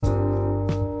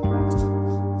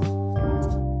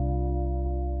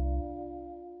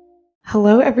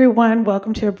Hello, everyone.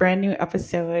 Welcome to a brand new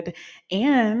episode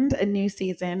and a new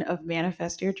season of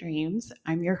Manifest Your Dreams.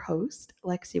 I'm your host,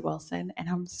 Lexi Wilson, and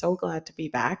I'm so glad to be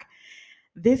back.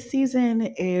 This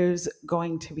season is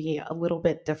going to be a little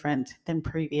bit different than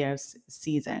previous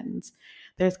seasons.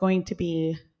 There's going to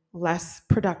be less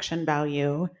production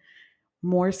value,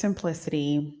 more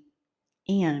simplicity,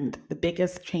 and the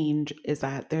biggest change is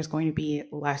that there's going to be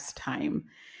less time.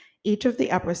 Each of the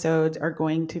episodes are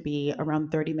going to be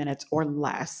around 30 minutes or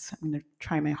less. I'm going to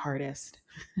try my hardest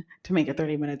to make it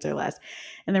 30 minutes or less.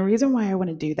 And the reason why I want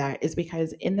to do that is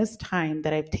because in this time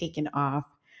that I've taken off,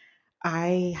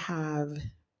 I have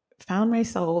found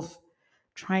myself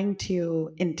trying to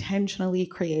intentionally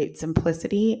create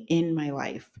simplicity in my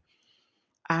life.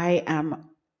 I am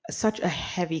such a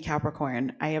heavy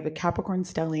Capricorn. I have a Capricorn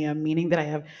stellium, meaning that I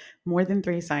have more than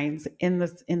three signs in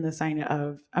the sign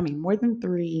of, more than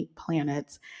three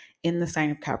planets in the sign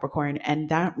of Capricorn, and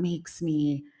that makes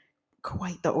me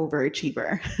quite the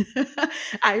overachiever.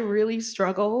 I really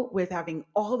struggle with having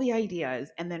all the ideas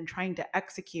and then trying to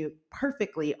execute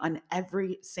perfectly on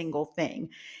every single thing.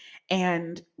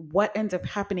 And what ends up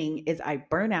happening is I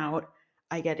burn out,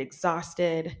 I get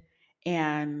exhausted,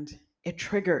 and it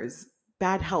triggers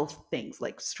bad health things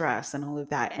like stress and all of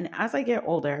that. And as I get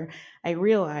older, I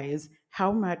realize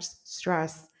how much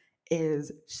stress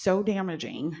is so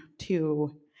damaging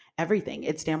to everything.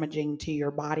 It's damaging to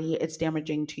your body, it's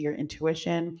damaging to your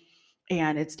intuition,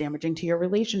 and it's damaging to your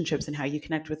relationships and how you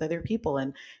connect with other people.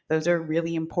 And those are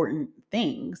really important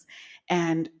things.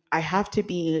 And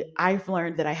I've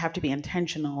learned that I have to be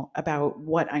intentional about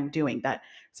what I'm doing. That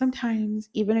sometimes,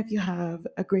 even if you have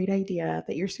a great idea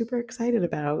that you're super excited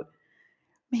about,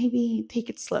 maybe take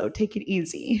it slow, take it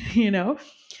easy, you know?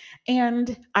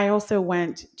 And I also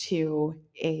went to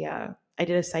I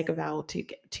did a psych eval to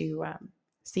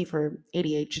see for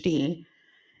ADHD.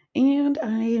 And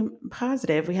I'm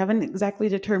positive, we haven't exactly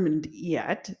determined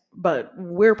yet, but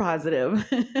we're positive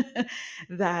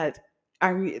that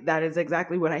that is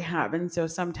exactly what I have. And so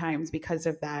sometimes because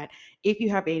of that, if you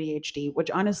have ADHD,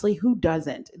 which honestly, who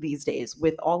doesn't these days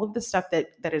with all of the stuff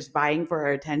that is vying for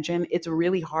our attention, it's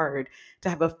really hard to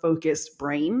have a focused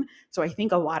brain. So I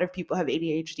think a lot of people have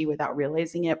ADHD without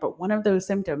realizing it. But one of those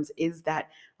symptoms is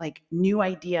that like new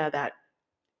idea, that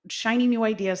shiny new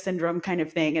idea syndrome kind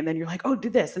of thing. And then you're like, oh, do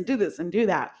this and do this and do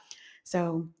that.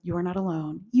 So you are not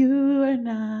alone. You are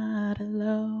not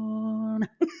alone.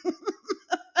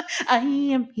 I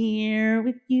am here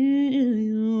with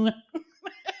you.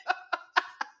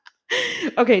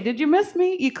 Okay, did you miss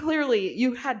me?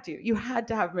 You had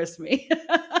to have missed me.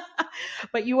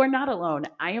 But you are not alone.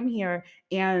 I am here,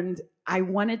 and I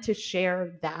wanted to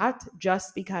share that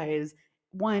just because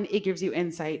one, it gives you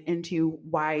insight into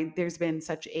why there's been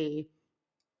such a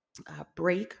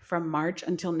break from March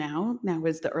until now. Now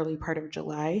is the early part of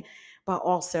July, but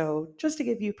also just to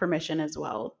give you permission as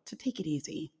well to take it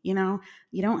easy. You know,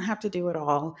 you don't have to do it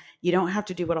all. You don't have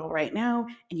to do it all right now,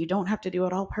 and you don't have to do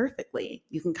it all perfectly.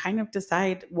 You can kind of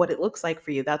decide what it looks like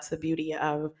for you. That's the beauty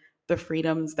of the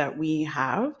freedoms that we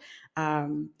have.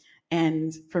 Um,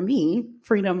 and for me,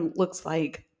 freedom looks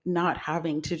like not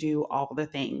having to do all the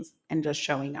things and just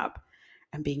showing up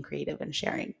and being creative and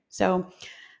sharing. So,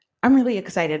 I'm really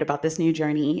excited about this new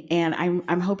journey, and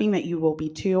I'm hoping that you will be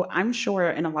too. I'm sure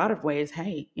in a lot of ways,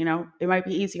 hey, you know, it might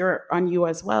be easier on you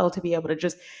as well to be able to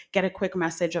just get a quick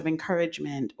message of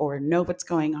encouragement or know what's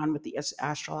going on with the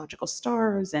astrological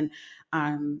stars, and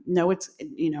know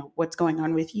what's going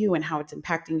on with you and how it's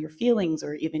impacting your feelings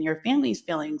or even your family's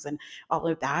feelings and all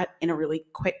of that in a really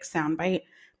quick soundbite.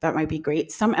 That might be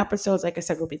great. Some episodes, like I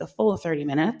said, will be the full 30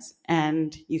 minutes,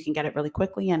 and you can get it really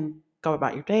quickly and go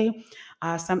about your day.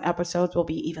 Some episodes will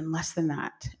be even less than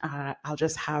that. I'll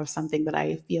just have something that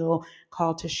I feel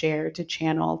called to share, to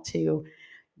channel, to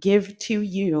give to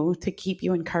you, to keep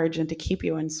you encouraged and to keep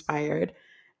you inspired.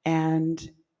 And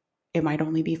it might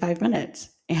only be 5 minutes.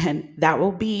 And that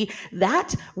will be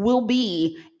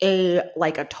a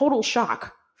total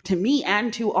shock to me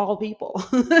and to all people.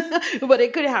 But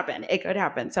it could happen. It could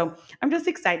happen. So I'm just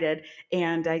excited.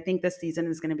 And I think this season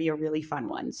is going to be a really fun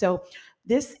one. So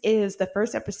this is the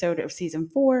first episode of season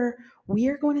 4. We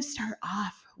are going to start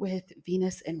off with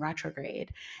Venus in retrograde.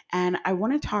 And I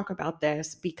want to talk about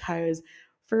this because,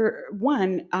 for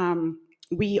one,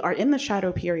 we are in the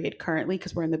shadow period currently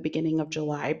because we're in the beginning of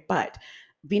July, but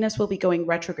Venus will be going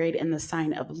retrograde in the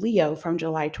sign of Leo from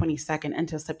July 22nd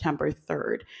until September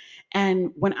 3rd.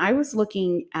 And when I was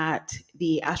looking at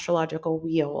the astrological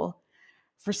wheel,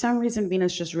 for some reason,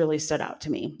 Venus just really stood out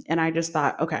to me. And I just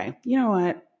thought, okay, you know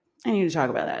what? I need to talk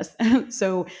about this.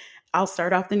 So I'll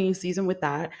start off the new season with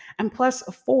that. And plus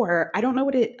 4, I don't know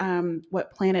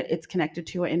what planet it's connected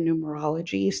to in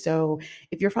numerology. So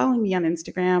if you're following me on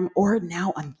Instagram or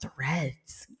now on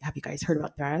Threads, have you guys heard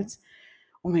about Threads?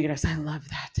 Oh my goodness, I love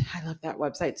that. I love that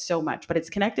website so much, but it's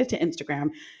connected to Instagram.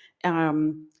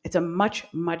 It's a much,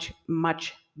 much,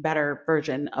 much better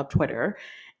version of Twitter.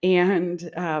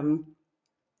 And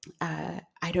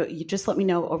I don't. You just let me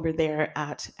know over there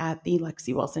at the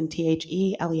Lexi Wilson,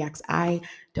 TheLexi.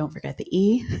 Don't forget the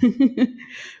E,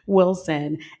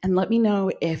 Wilson, and let me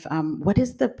know if what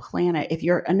is the planet? If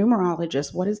you're a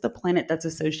numerologist, what is the planet that's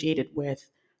associated with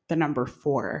the number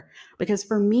 4? Because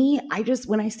for me,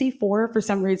 when I see 4, for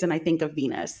some reason, I think of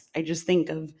Venus. I just think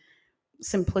of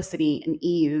simplicity and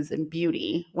ease and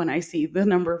beauty when I see the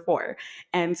number 4.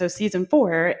 And so season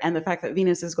 4 and the fact that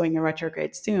Venus is going in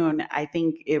retrograde soon, I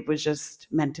think it was just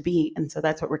meant to be. And so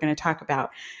that's what we're going to talk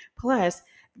about. Plus,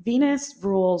 Venus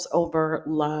rules over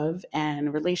love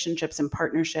and relationships and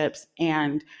partnerships,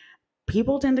 and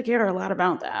people tend to care a lot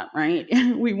about that, right?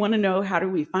 We want to know, how do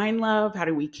we find love? How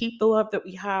do we keep the love that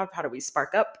we have? How do we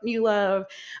spark up new love?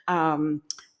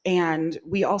 And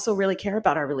we also really care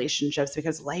about our relationships,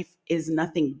 because life is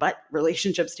nothing but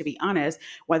relationships, to be honest,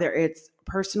 whether it's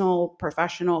personal,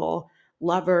 professional,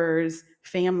 lovers,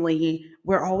 family.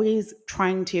 We're always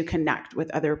trying to connect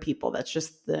with other people. That's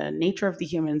just the nature of the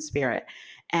human spirit.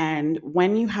 And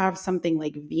when you have something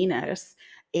like Venus,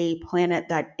 a planet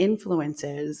that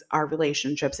influences our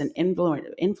relationships and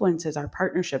influences our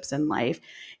partnerships in life,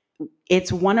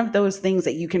 it's one of those things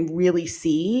that you can really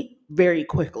see very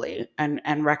quickly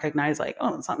and recognize, like,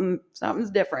 oh, something's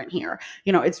different here.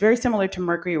 It's very similar to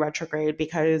Mercury retrograde,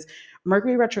 because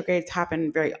Mercury retrogrades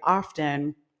happen very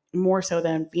often, more so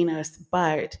than Venus,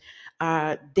 but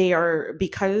they are,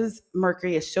 because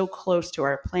Mercury is so close to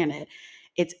our planet,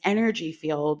 its energy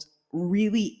fields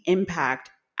really impact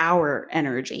our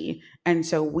energy. And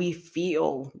so we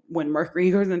feel when Mercury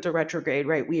goes into retrograde,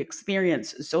 right? We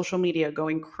experience social media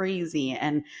going crazy,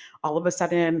 and all of a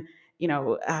sudden,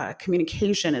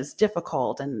 communication is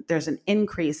difficult, and there's an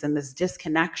increase in this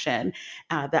disconnection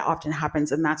that often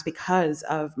happens. And that's because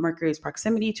of Mercury's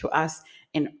proximity to us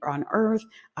on Earth,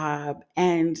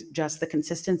 and just the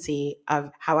consistency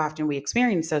of how often we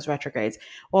experience those retrogrades.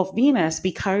 Well, Venus,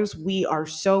 because we are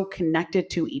so connected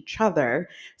to each other,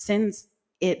 since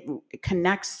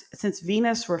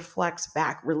Venus reflects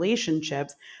back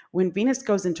relationships, when Venus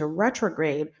goes into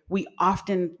retrograde, we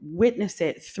often witness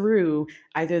it through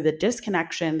either the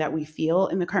disconnection that we feel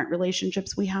in the current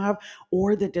relationships we have,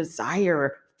 or the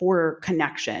desire for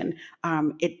connection.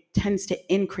 It tends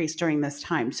to increase during this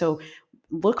time. So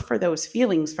look for those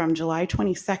feelings from July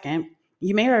 22nd.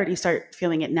 You may already start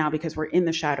feeling it now because we're in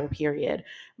the shadow period,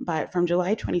 but from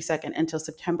July 22nd until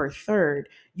September 3rd,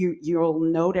 you'll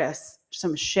notice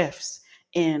some shifts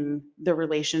in the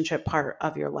relationship part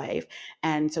of your life.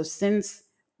 And so since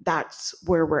that's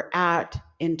where we're at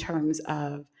in terms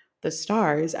of the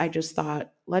stars, I just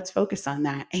thought, let's focus on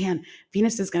that. And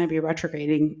Venus is going to be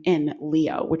retrograding in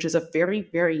Leo, which is a very,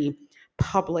 very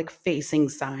public facing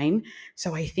sign.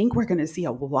 So I think we're going to see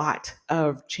a lot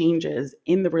of changes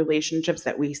in the relationships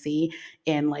that we see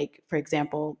in, like, for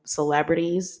example,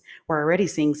 celebrities. We're already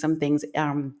seeing some things.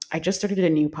 I just started a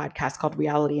new podcast called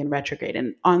Reality in Retrograde.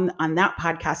 And on that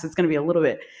podcast, it's going to be a little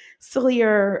bit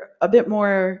sillier, a bit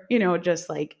more, just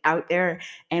like out there.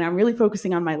 And I'm really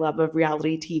focusing on my love of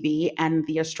reality TV and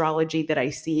the astrology that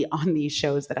I see on these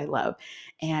shows that I love.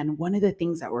 And one of the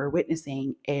things that we're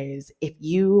witnessing is, if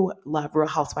you love Real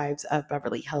Housewives of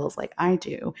Beverly Hills like I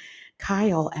do,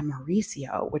 Kyle and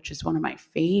Mauricio, which is one of my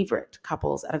favorite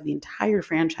couples out of the entire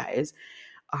franchise,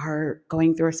 are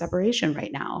going through a separation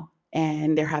right now,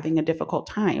 and they're having a difficult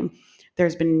time.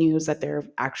 There's been news that they're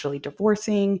actually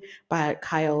divorcing, but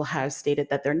Kyle has stated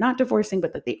that they're not divorcing,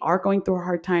 but that they are going through a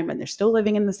hard time, and they're still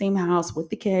living in the same house with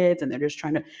the kids, and they're just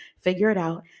trying to figure it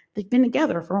out. They've been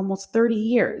together for almost 30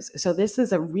 years. So this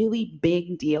is a really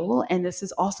big deal. And this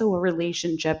is also a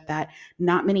relationship that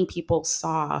not many people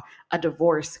saw a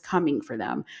divorce coming for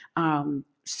them.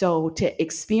 So to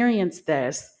experience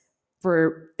this,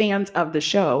 for fans of the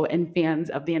show and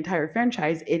fans of the entire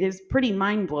franchise, it is pretty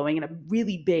mind-blowing and a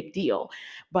really big deal.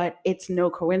 But it's no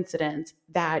coincidence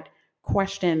that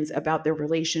questions about their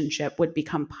relationship would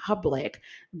become public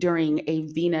during a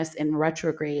Venus in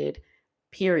retrograde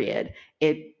period.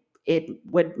 It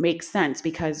would make sense,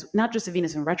 because not just a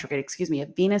Venus in retrograde, a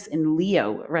Venus in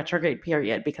Leo retrograde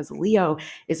period, because Leo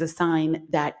is a sign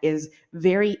that is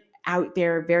very out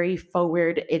there, very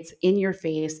forward. It's in your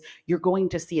face. You're going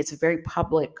to see, it's a very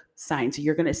public sign. So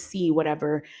you're going to see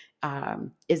whatever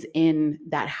is in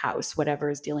that house,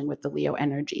 whatever is dealing with the Leo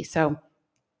energy. So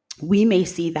We may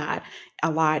see that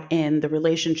a lot in the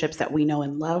relationships that we know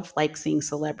and love, like seeing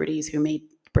celebrities who may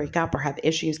break up or have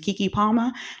issues. Kiki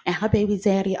Palmer and her baby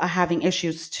daddy are having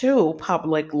issues too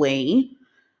publicly.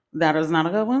 That is not a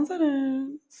good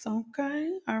coincidence. Okay.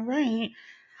 All right.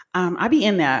 I be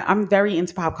in there. I'm very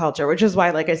into pop culture, which is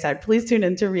why, like I said, please tune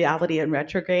into Reality and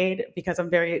Retrograde because I'm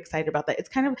very excited about that. It's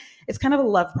kind of a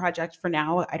love project for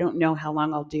now. I don't know how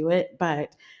long I'll do it,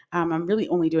 but I'm really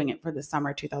only doing it for the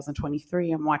summer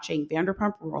 2023. I'm watching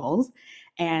Vanderpump Rules,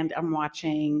 and I'm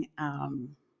watching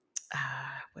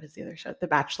what is the other show? The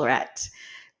Bachelorette.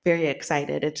 Very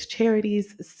excited. It's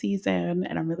charities season,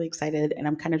 and I'm really excited. And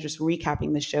I'm kind of just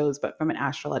recapping the shows, but from an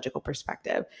astrological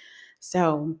perspective.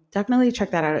 So definitely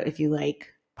check that out if you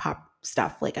like pop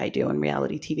stuff like I do in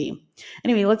reality TV.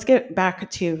 Anyway, let's get back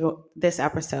to this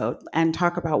episode and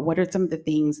talk about what are some of the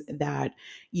things that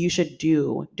you should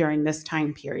do during this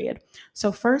time period.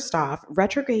 So, first off,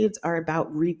 retrogrades are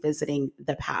about revisiting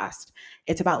the past,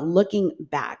 it's about looking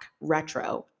back,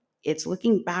 retro. It's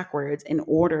looking backwards in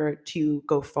order to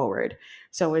go forward.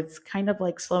 So it's kind of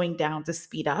like slowing down to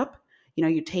speed up.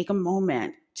 You take a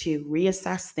moment to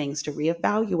reassess things, to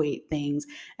reevaluate things,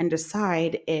 and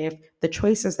decide if the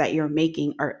choices that you're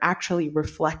making are actually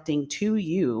reflecting to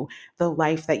you the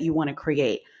life that you want to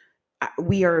create.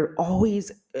 We are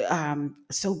always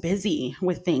so busy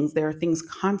with things. There are things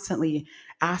constantly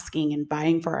asking and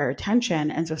vying for our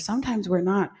attention. And so sometimes we're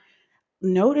not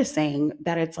noticing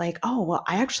that it's like, oh, well,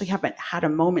 I actually haven't had a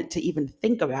moment to even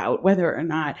think about whether or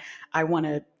not I want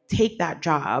to take that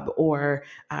job or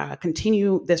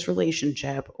continue this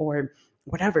relationship or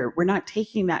whatever. We're not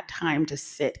taking that time to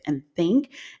sit and think.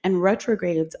 And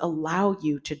retrogrades allow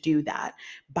you to do that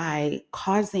by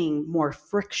causing more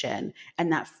friction.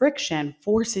 And that friction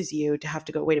forces you to have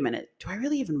to go, wait a minute, do I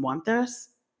really even want this?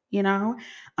 You know?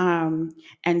 Um,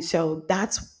 and so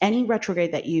that's any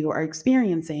retrograde that you are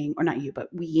experiencing, or not you,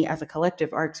 but we as a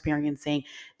collective are experiencing,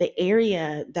 the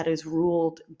area that is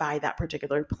ruled by that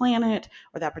particular planet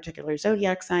or that particular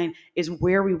zodiac sign is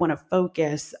where we want to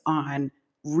focus on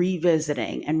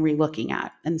revisiting and relooking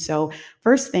at. And so,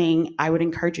 first thing I would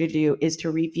encourage you to do is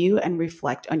to review and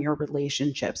reflect on your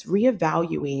relationships,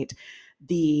 reevaluate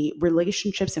the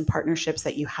relationships and partnerships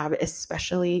that you have,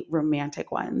 especially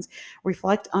romantic ones.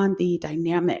 Reflect on the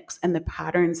dynamics and the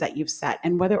patterns that you've set,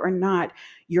 and whether or not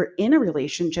you're in a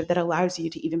relationship that allows you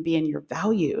to even be in your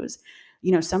values.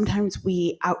 Sometimes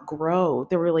we outgrow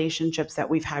the relationships that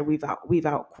we've had. We've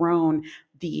outgrown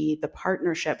the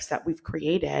partnerships that we've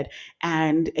created.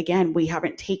 And again, we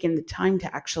haven't taken the time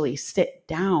to actually sit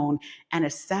down and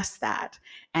assess that.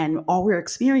 And all we're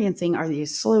experiencing are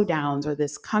these slowdowns or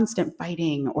this constant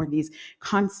fighting or these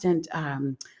constant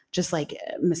just like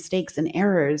mistakes and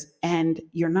errors. And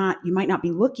you might not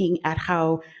be looking at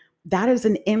how that is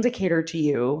an indicator to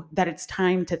you that it's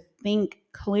time to think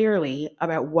clearly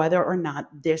about whether or not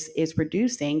this is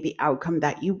producing the outcome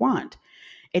that you want.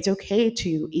 It's okay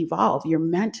to evolve. You're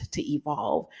meant to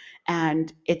evolve.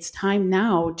 And it's time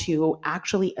now to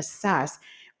actually assess,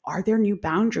 are there new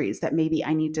boundaries that maybe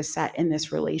I need to set in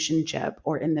this relationship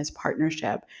or in this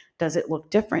partnership? Does it look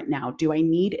different now? Do I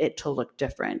need it to look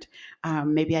different?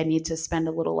 Maybe I need to spend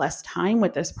a little less time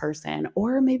with this person,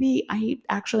 or maybe I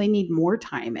actually need more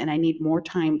time and I need more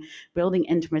time building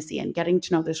intimacy and getting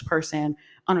to know this person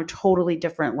on a totally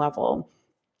different level.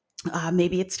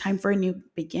 Maybe it's time for a new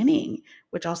beginning,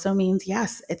 which also means,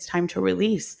 yes, it's time to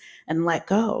release and let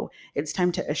go. It's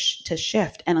time to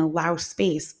shift and allow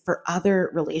space for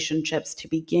other relationships to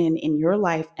begin in your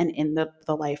life and in the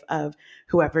life of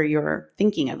whoever you're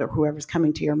thinking of or whoever's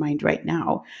coming to your mind right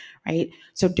now, right?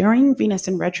 So during Venus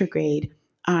in retrograde,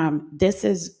 this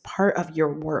is part of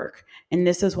your work. And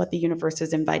this is what the universe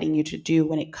is inviting you to do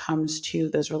when it comes to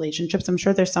those relationships. I'm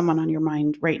sure there's someone on your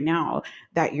mind right now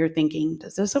that you're thinking,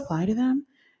 does this apply to them?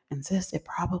 And sis, it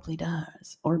probably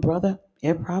does. Or brother,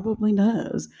 it probably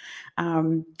does.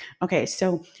 Okay,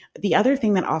 so the other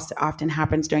thing that also often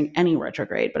happens during any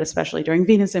retrograde, but especially during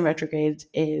Venus in retrograde,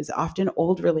 is often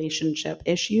old relationship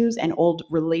issues and old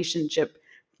relationship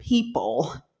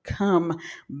people come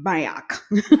back.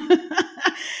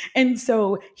 And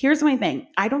so here's my thing.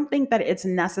 I don't think that it's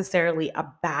necessarily a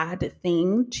bad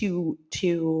thing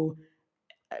to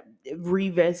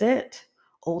revisit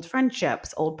old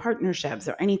friendships, old partnerships,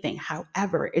 or anything.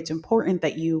 However, it's important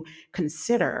that you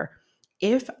consider,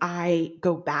 if I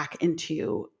go back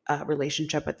into a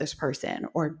relationship with this person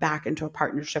or back into a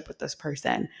partnership with this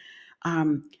person,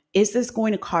 is this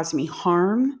going to cause me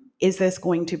harm? Is this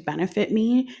going to benefit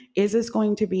me? Is this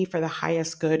going to be for the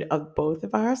highest good of both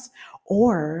of us?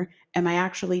 Or am I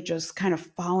actually just kind of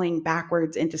falling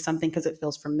backwards into something because it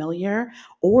feels familiar?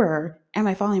 Or am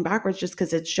I falling backwards just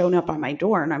because it's shown up on my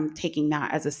door and I'm taking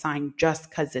that as a sign just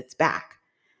because it's back?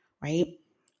 Right?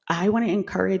 I want to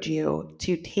encourage you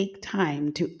to take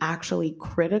time to actually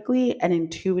critically and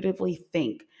intuitively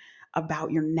think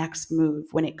about your next move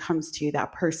when it comes to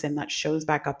that person that shows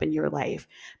back up in your life,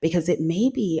 because it may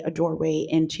be a doorway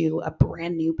into a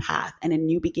brand new path and a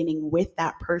new beginning with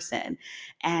that person.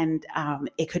 And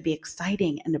it could be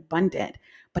exciting and abundant,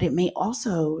 but it may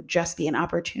also just be an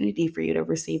opportunity for you to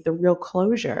receive the real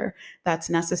closure that's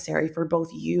necessary for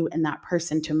both you and that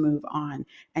person to move on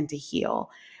and to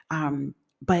heal.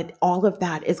 But all of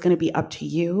that is going to be up to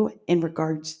you in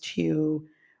regards to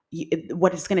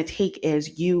what it's going to take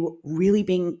is you really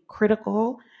being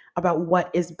critical about what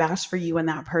is best for you and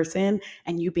that person,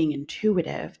 and you being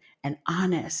intuitive and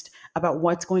honest about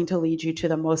what's going to lead you to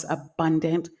the most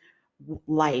abundant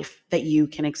life that you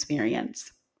can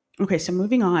experience. Okay, so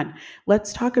moving on,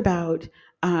 let's talk about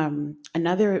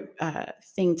another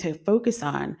thing to focus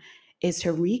on is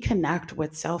to reconnect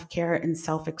with self care and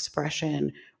self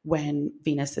expression when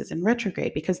Venus is in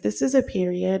retrograde, because this is a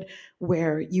period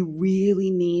where you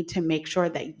really need to make sure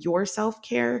that your self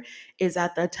care is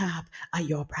at the top of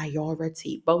your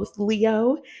priority. Both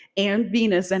Leo and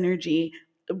Venus energy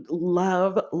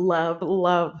love, love,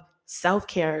 love self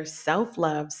care, self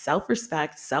love, self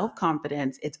respect, self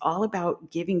confidence. It's all about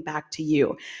giving back to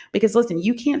you. Because listen,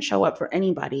 you can't show up for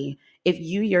anybody if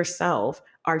you yourself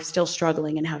are still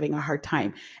struggling and having a hard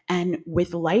time. And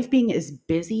with life being as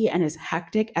busy and as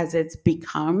hectic as it's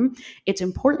become, it's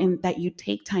important that you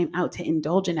take time out to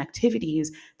indulge in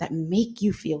activities that make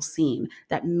you feel seen,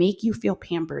 that make you feel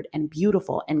pampered and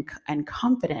beautiful and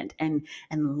confident and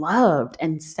loved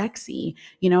and sexy.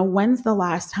 You know, when's the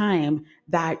last time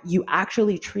that you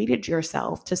actually treated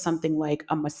yourself to something like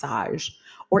a massage,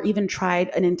 or even tried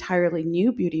an entirely new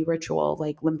beauty ritual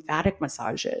like lymphatic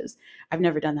massages? I've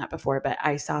never done that before, but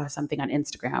I saw something on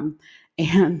Instagram,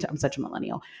 and I'm such a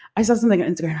millennial. I saw something on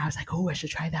Instagram and I was like, oh, I should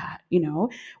try that. You know,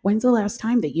 when's the last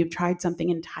time that you've tried something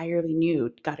entirely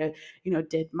new?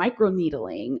 Did micro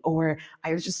needling, or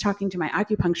I was just talking to my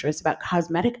acupuncturist about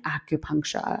cosmetic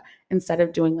acupuncture instead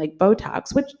of doing like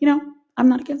Botox, which, I'm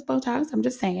not against Botox. I'm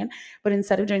just saying. But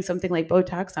instead of doing something like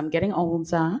Botox, I'm getting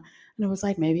older. And I was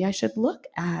like, maybe I should look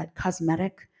at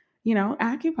cosmetic,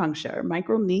 acupuncture,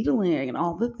 micro needling, and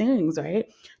all the things, right?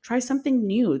 Try something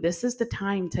new. This is the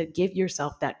time to give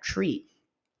yourself that treat,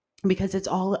 because it's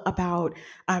all about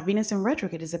Venus in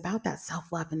retrograde is about that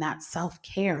self-love and that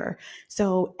self-care.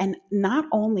 So, and not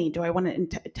only do I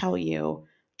want to tell you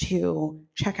to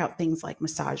check out things like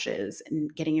massages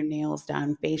and getting your nails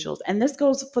done, facials, and this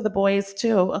goes for the boys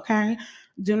too, okay?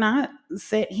 Do not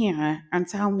sit here and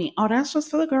tell me, oh, that's just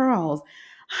for the girls.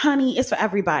 Honey, it's for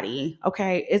everybody,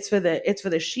 okay? It's for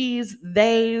the she's,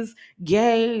 theys,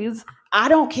 gays. I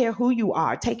don't care who you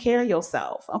are. Take care of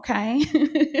yourself, okay?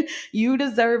 You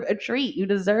deserve a treat. You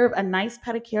deserve a nice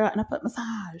pedicure and a foot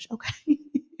massage, okay?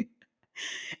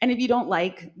 And if you don't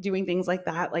like doing things like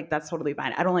that, like that's totally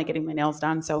fine. I don't like getting my nails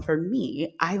done. So for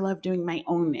me, I love doing my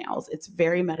own nails. It's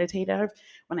very meditative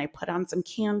when I put on some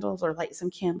candles or light some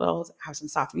candles, have some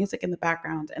soft music in the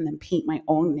background, and then paint my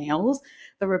own nails.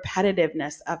 The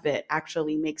repetitiveness of it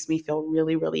actually makes me feel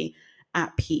really, really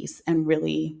at peace and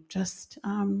really just,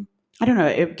 I don't know,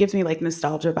 it gives me like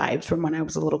nostalgia vibes from when I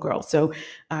was a little girl. So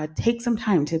take some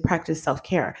time to practice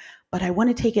self-care. But I want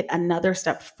to take it another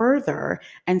step further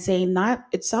and say not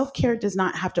self-care does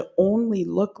not have to only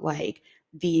look like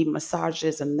the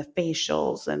massages and the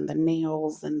facials and the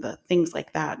nails and the things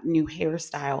like that, new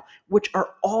hairstyle, which are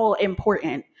all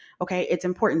important. Okay, it's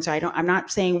important. So I'm not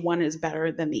saying one is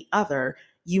better than the other.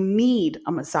 You need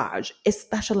a massage,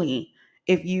 especially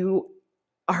if you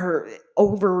are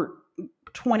over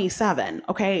 27.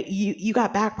 Okay, you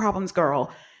got back problems,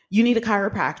 girl. You need a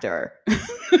chiropractor.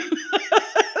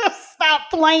 Stop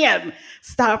playing.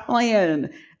 Stop playing.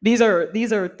 These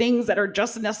are things that are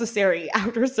just necessary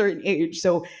after a certain age.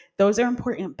 So those are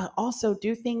important, but also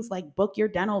do things like book your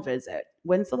dental visit.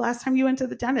 When's the last time you went to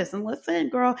the dentist? And listen,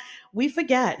 girl, we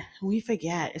forget,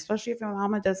 especially if your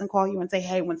mama doesn't call you and say,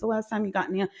 hey, when's the last time you got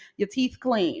your teeth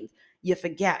cleaned? You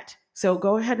forget. So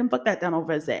go ahead and book that dental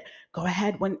visit. Go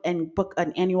ahead and book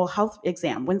an annual health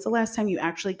exam. When's the last time you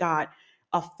actually got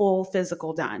a full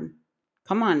physical done?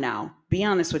 Come on now, be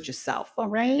honest with yourself, all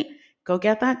right? Go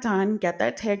get that done, get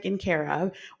that taken care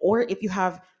of. Or if you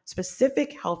have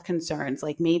specific health concerns,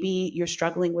 like maybe you're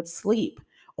struggling with sleep,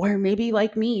 or maybe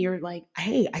like me, you're like,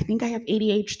 hey, I think I have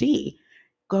ADHD.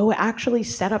 go actually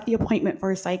set up the appointment for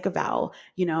a psych eval,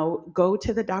 go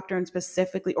to the doctor and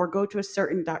specifically, or go to a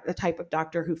certain a type of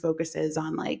doctor who focuses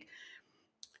on like,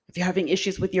 if you're having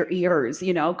issues with your ears,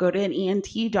 go to an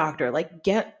ENT doctor, like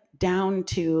get down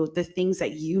to the things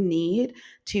that you need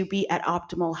to be at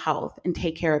optimal health and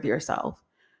take care of yourself.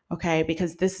 Okay.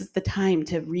 Because this is the time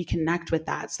to reconnect with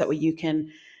that so that way you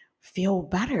can feel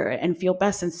better and feel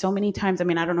best. And so many times, I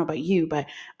mean, I don't know about you, but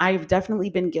I've definitely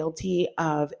been guilty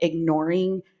of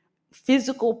ignoring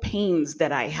physical pains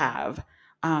that I have,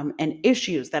 and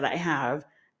issues that I have,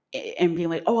 and being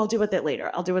like, oh, I'll deal with it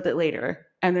later. I'll deal with it later.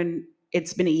 And then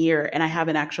it's been a year and I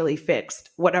haven't actually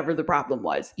fixed whatever the problem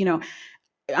was.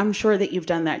 I'm sure that you've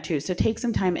done that too. So take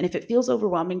some time. And if it feels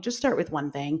overwhelming, just start with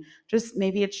one thing. Just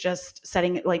maybe it's just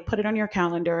setting it, like put it on your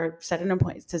calendar, set an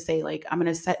appointment to say, like, I'm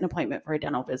going to set an appointment for a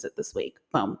dental visit this week.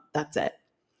 Boom, that's it.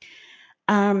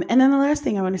 And then the last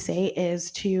thing I want to say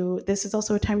is this is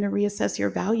also a time to reassess your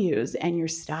values and your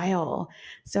style.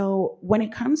 So when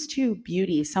it comes to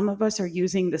beauty, some of us are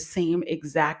using the same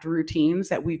exact routines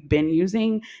that we've been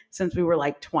using since we were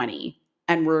like 20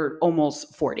 and we're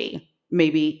almost 40,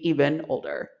 maybe even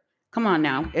older. Come on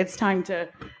now. It's time to,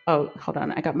 oh, hold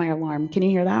on. I got my alarm. Can you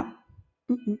hear that?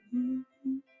 Mm-mm-mm.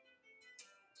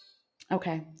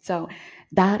 Okay, so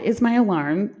that is my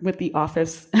alarm with the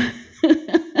office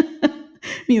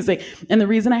music. And the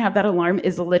reason I have that alarm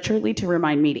is literally to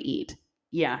remind me to eat.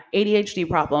 Yeah, ADHD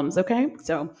problems, okay?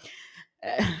 So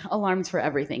alarms for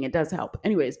everything. It does help.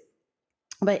 Anyways,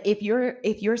 but if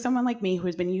you're someone like me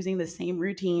who's been using the same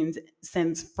routines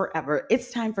since forever,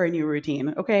 it's time for a new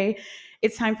routine, okay?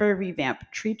 It's time for a revamp.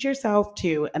 Treat yourself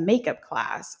to a makeup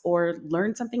class or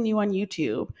learn something new on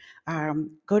YouTube.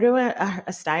 Go to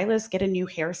a stylist, get a new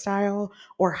hairstyle,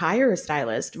 or hire a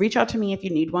stylist. Reach out to me if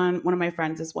you need one. One of my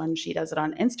friends is one. She does it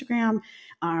on Instagram,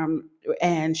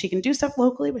 and she can do stuff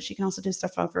locally, but she can also do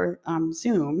stuff over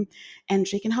Zoom, and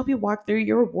she can help you walk through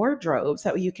your wardrobe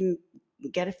so that you can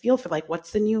get a feel for like,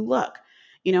 what's the new look.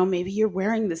 Maybe you're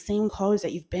wearing the same clothes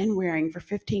that you've been wearing for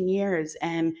 15 years,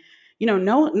 and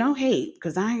no hate,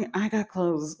 because I got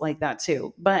clothes like that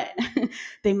too, but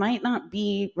they might not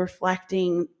be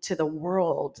reflecting to the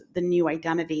world the new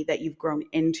identity that you've grown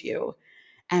into.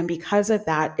 And because of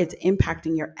that, it's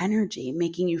impacting your energy,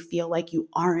 making you feel like you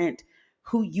aren't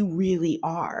who you really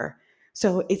are.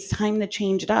 So it's time to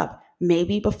change it up.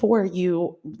 Maybe before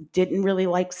you didn't really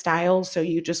like styles, so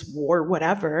you just wore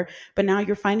whatever, but now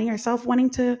you're finding yourself wanting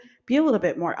to be a little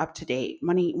bit more up to date,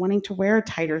 wanting to wear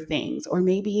tighter things, or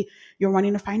maybe you're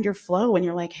wanting to find your flow and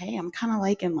you're like, hey, I'm kind of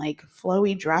liking like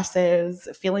flowy dresses,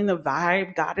 feeling the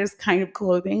vibe, goddess kind of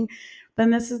clothing.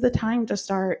 Then this is the time to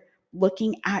start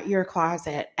looking at your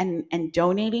closet and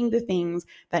donating the things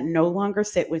that no longer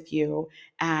sit with you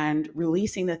and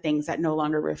releasing the things that no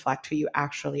longer reflect who you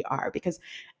actually are, because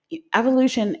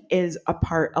evolution is a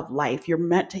part of life. You're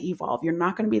meant to evolve. You're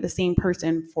not going to be the same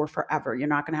person for forever. You're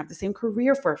not going to have the same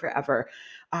career for forever.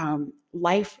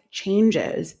 Life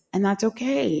changes, and that's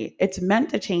okay. It's meant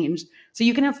to change so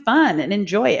you can have fun and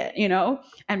enjoy it,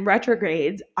 and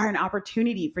retrogrades are an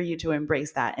opportunity for you to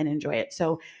embrace that and enjoy it.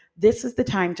 So this is the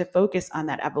time to focus on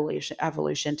that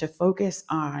evolution, to focus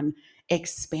on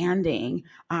expanding.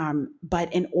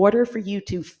 But in order for you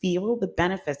to feel the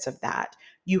benefits of that,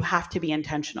 you have to be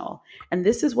intentional. And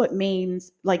this is what makes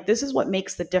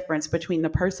the difference between the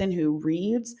person who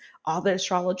reads all the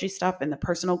astrology stuff and the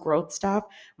personal growth stuff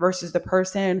versus the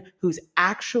person who's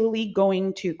actually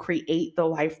going to create the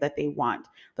life that they want.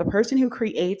 The person who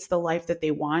creates the life that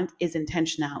they want is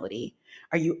intentionality.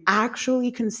 Are you actually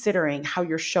considering how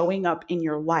you're showing up in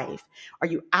your life? Are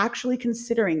you actually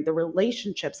considering the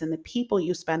relationships and the people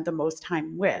you spend the most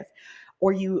time with?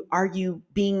 Or are you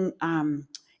being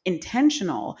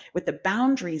intentional with the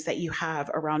boundaries that you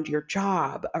have around your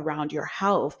job, around your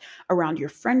health, around your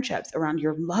friendships, around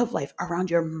your love life, around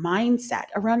your mindset,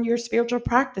 around your spiritual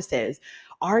practices?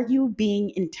 Are you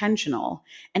being intentional?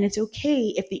 And it's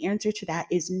okay if the answer to that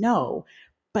is no.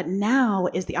 But now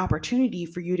is the opportunity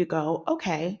for you to go,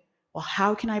 okay, well,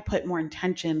 how can I put more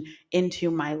intention into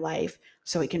my life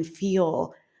so it can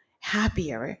feel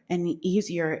happier and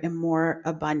easier and more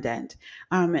abundant?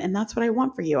 And that's what I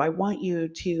want for you. I want you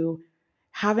to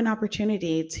have an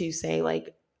opportunity to say,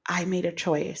 like, I made a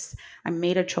choice. I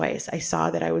made a choice. I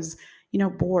saw that I was,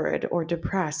 bored or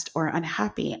depressed or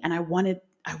unhappy, and I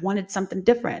wanted something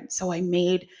different. So I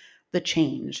made the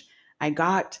change. I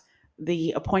got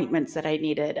the appointments that I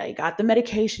needed. I got the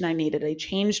medication I needed. I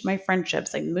changed my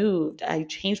friendships. I moved. I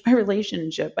changed my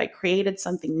relationship. I created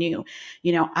something new.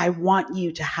 I want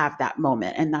you to have that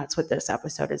moment. And that's what this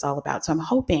episode is all about. So I'm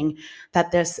hoping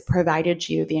that this provided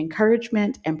you the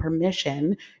encouragement and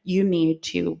permission you need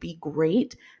to be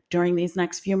great during these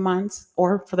next few months,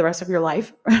 or for the rest of your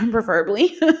life,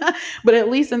 preferably, but at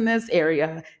least in this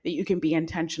area that you can be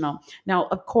intentional. Now,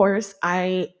 of course,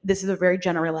 this is a very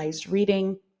generalized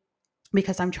reading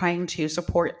because I'm trying to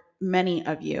support many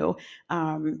of you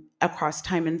across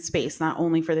time and space, not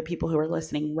only for the people who are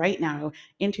listening right now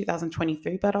in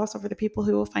 2023, but also for the people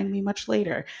who will find me much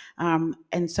later.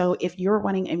 And so if you're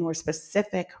wanting a more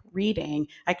specific reading,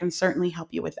 I can certainly help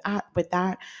you with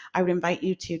that. I would invite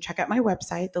you to check out my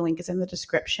website. The link is in the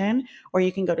description, or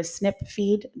you can go to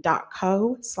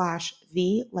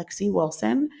snipfeed.co/the Lexi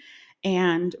Wilson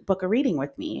and book a reading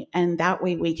with me. And that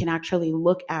way we can actually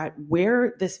look at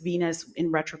where this Venus in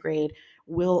retrograde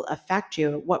will affect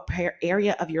you, what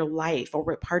area of your life or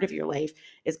what part of your life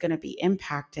is going to be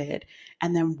impacted,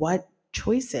 and then what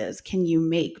choices can you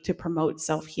make to promote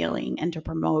self-healing and to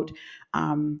promote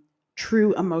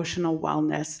true emotional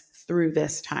wellness through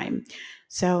this time.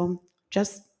 So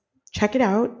just check it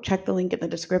out. Check the link in the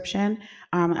description.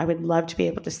 I would love to be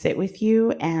able to sit with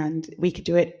you, and we could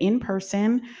do it in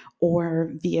person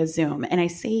or via Zoom. And I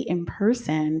say in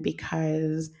person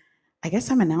because I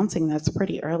guess I'm announcing this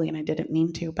pretty early and I didn't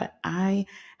mean to, but I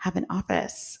have an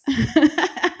office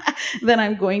that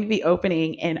I'm going to be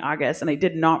opening in August. And I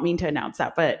did not mean to announce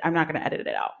that, but I'm not going to edit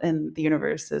it out. And the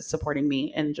universe is supporting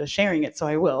me and just sharing it. So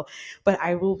I will. But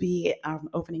I will be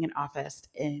opening an office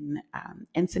in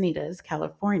Encinitas,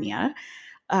 California,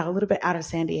 a little bit out of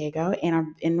San Diego, and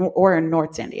I'm in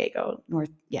North San Diego.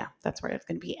 Yeah, that's where it's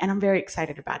going to be. And I'm very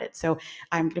excited about it. So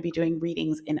I'm going to be doing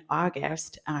readings in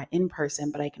August in person,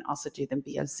 but I can also do them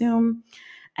via Zoom.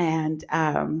 And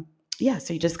so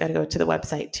you just got to go to the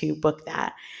website to book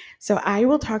that. So I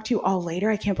will talk to you all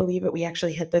later. I can't believe it. We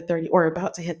actually hit the 30 or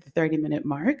about to hit the 30-minute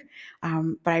mark.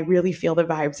 But I really feel the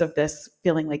vibes of this,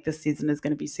 feeling like this season is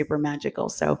going to be super magical.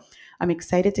 So I'm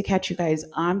excited to catch you guys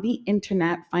on the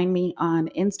internet. Find me on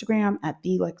Instagram at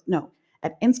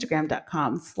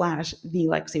Instagram.com/the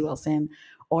Lexi Wilson,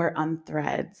 or on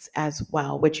Threads as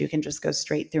well, which you can just go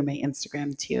straight through my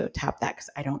Instagram to tap that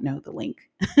because I don't know the link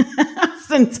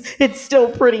since it's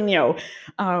still pretty new.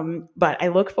 But I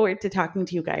look forward to talking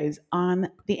to you guys on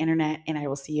the internet, and I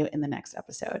will see you in the next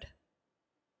episode.